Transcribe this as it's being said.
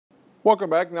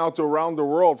Welcome back now to Around the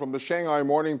World. From the Shanghai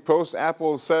Morning Post,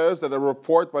 Apple says that a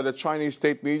report by the Chinese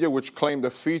state media which claimed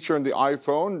a feature in the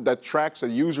iPhone that tracks a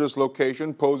user's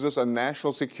location poses a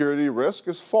national security risk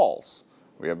is false.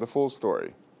 We have the full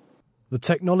story. The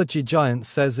technology giant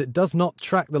says it does not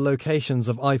track the locations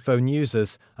of iPhone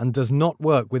users and does not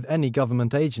work with any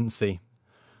government agency.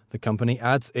 The company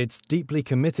adds it's deeply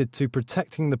committed to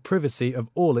protecting the privacy of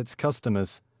all its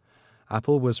customers.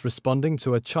 Apple was responding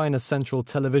to a China Central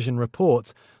Television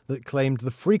report that claimed the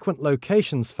frequent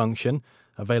locations function,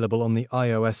 available on the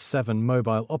iOS 7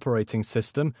 mobile operating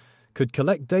system, could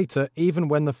collect data even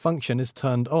when the function is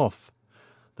turned off.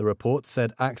 The report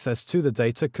said access to the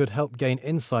data could help gain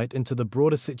insight into the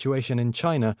broader situation in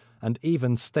China and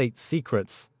even state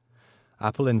secrets.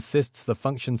 Apple insists the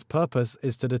function's purpose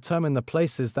is to determine the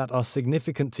places that are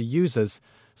significant to users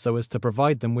so as to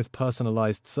provide them with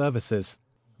personalized services.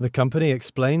 The company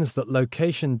explains that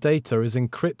location data is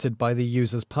encrypted by the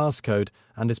user's passcode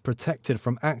and is protected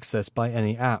from access by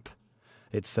any app.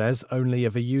 It says only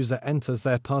if a user enters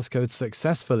their passcode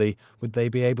successfully would they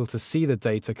be able to see the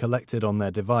data collected on their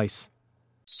device.